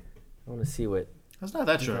 I want to see what. That's not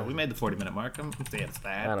that short. We made the 40-minute mark. I'm saying it's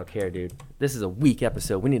that. I don't care, dude. This is a weak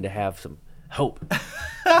episode. We need to have some hope.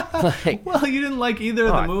 Well, you didn't like either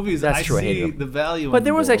of the movies. That's true. I see the value. But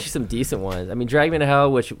there was actually some decent ones. I mean, Drag Me to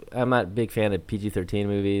Hell, which I'm not a big fan of PG-13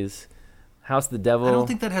 movies. House of the Devil. I don't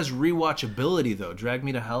think that has rewatchability though. Drag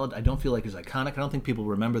Me to Hell, I don't feel like is iconic. I don't think people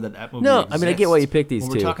remember that movie. No, exists. I mean I get why you picked these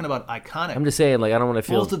when two. We're talking about iconic. I'm just saying, like I don't want to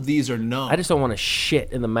feel. Both of these are known. I just don't want to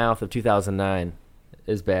shit in the mouth of 2009.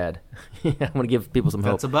 Is bad. I want to give people some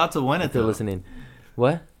hope. That's about to win it. If they're listening.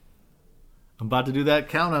 What? I'm about to do that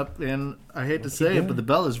count up, and I hate to say it, but the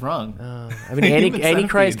bell is rung. I mean,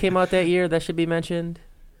 Antichrist came out that year. That should be mentioned.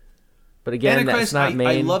 But again, that's not main.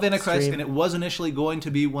 I love Antichrist, and it was initially going to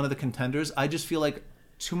be one of the contenders. I just feel like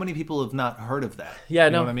too many people have not heard of that. Yeah,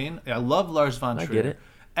 you know what I mean? I love Lars von Trier. I get it.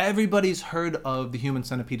 Everybody's heard of the Human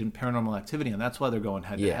Centipede and Paranormal Activity, and that's why they're going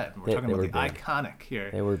head to head. We're talking about the iconic here.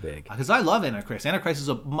 They were big. Because I love Antichrist. Antichrist is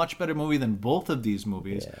a much better movie than both of these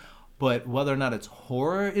movies. Yeah. But whether or not it's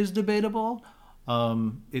horror is debatable.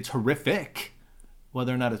 It's horrific.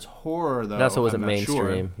 Whether or not it's horror, though, that's what wasn't Sure.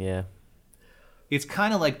 mainstream. Yeah. It's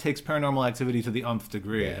kind of like takes Paranormal Activity to the nth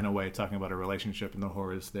degree in a way, talking about a relationship and the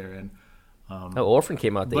horrors therein. Orphan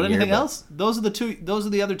came out that year. But anything else? Those are the two. Those are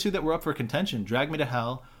the other 2 that were up for contention: Drag Me to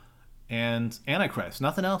Hell and Antichrist.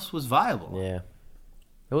 Nothing else was viable. Yeah,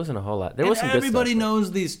 there wasn't a whole lot. There was some. Everybody good stuff,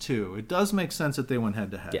 knows these 2. It does make sense that they went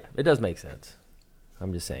head to head. Yeah, it does make sense.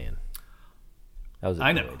 I'm just saying.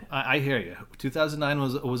 I know. I hear you.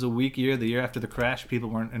 2009 was a weak year. The year after the crash, people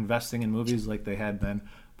weren't investing in movies like they had been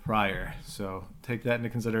prior. So take that into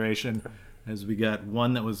consideration. As we got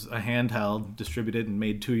one that was a handheld, distributed and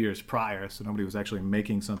made 2 years prior, so nobody was actually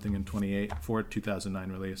making something in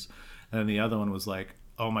 2009 release. And then the other one was like,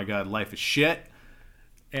 oh my god, life is shit.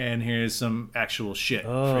 And here's some actual shit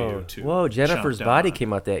for you to whoa! Jennifer's chomp down Body on.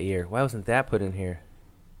 came out that year. Why wasn't that put in here?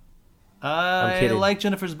 I kidding. like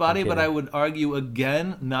Jennifer's Body, but kidding. I would argue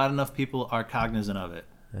again, not enough people are cognizant of it.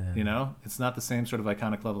 You know, it's not the same sort of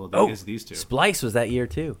iconic level as these two. Splice was that year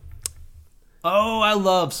too. Oh, I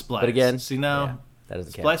love Splice. But again, see now, yeah, that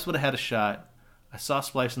doesn't count. Splice would have had a shot. I saw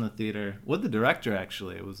Splice in the theater with the director.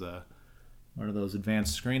 Actually, it was one of those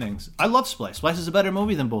advanced screenings. I love Splice. Splice is a better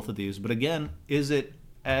movie than both of these, but again, is it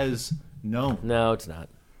as known? No, it's not.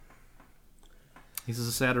 These are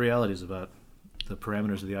the sad realities about the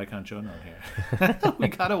parameters of the Icon Show Note here. We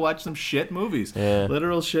gotta watch some shit movies,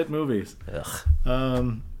 literal shit movies.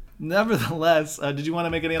 Ugh. Nevertheless, did you want to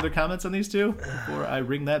make any other comments on these two before I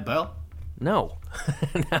ring that bell? No,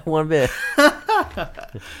 not one bit.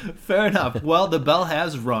 Fair enough. Well, the bell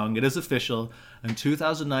has rung. It is official. In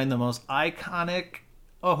 2009, the most iconic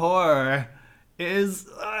horror is,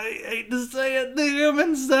 I hate to say it, the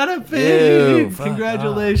Human Centipede. Ew, fuck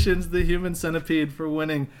Congratulations, the Human Centipede, for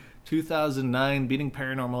winning 2009, beating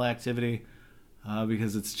Paranormal Activity,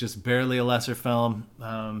 because it's just barely a lesser film.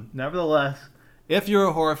 Nevertheless, if you're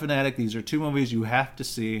a horror fanatic, these are two movies you have to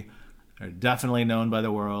see. They're definitely known by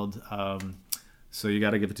the world. So you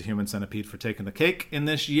got to give it to Human Centipede for taking the cake in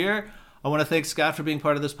this year. I want to thank Scott for being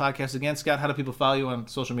part of this podcast again. Scott, how do people follow you on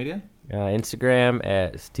social media? Instagram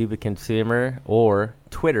at Stupid Consumer or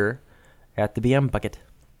Twitter at the BM Bucket.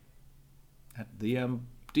 At the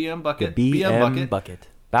DM Bucket. The BM Bucket.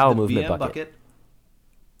 Bowel The Movement BM Bucket.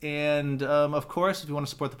 And, of course, if you want to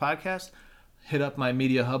support the podcast, hit up my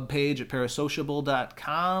Media Hub page at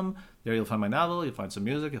parasociable.com. There you'll find my novel, you'll find some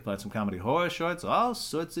music, you'll find some comedy horror shorts, all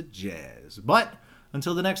sorts of jazz. But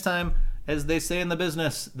until the next time, as they say in the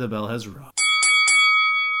business, the bell has rung.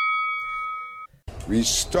 We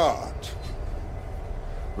start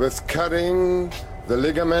with cutting the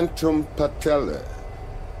ligamentum patellae,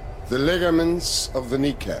 the ligaments of the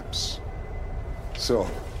kneecaps. So,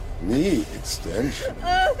 knee extension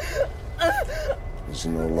is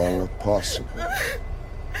no longer possible.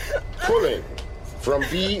 Pulling from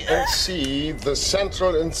B and C, the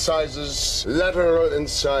central incisors, lateral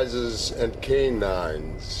incisors, and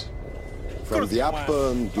canines. From the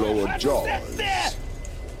upper and lower jaws.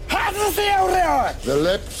 The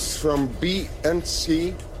lips from B and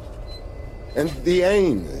C, and the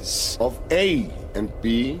anus of A and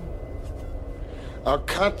B are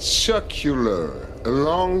cut circular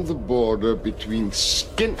along the border between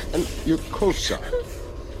skin and mucosa.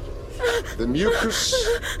 The mucous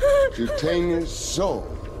cutaneous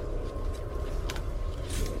zone.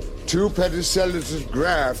 2 pedicellated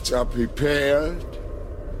grafts are prepared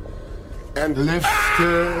and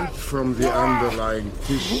lifted from the underlying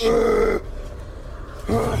tissue.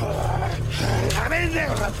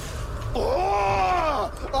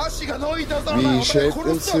 V-shaped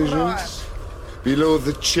incisions below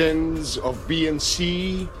the chins of B and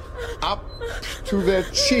C up to their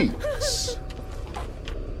cheeks,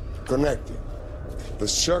 connecting the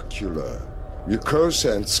circular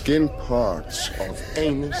mucosa and skin parts of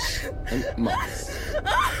anus and mouth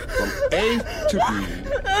from A to B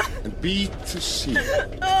and B to C,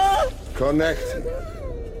 connecting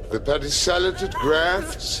the pedicellated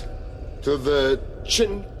grafts to the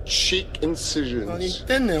chin cheek incisions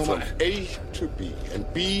from A to B and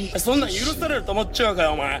B to C,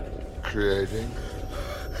 creating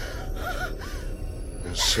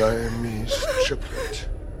a Siamese triplet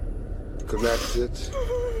connected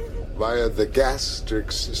via the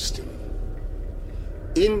gastric system.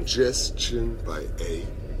 Ingestion by A,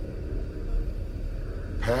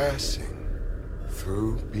 passing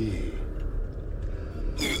through B,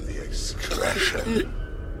 the excretion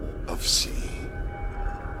of C.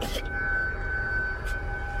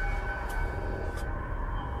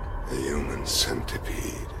 The Human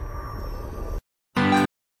Centipede.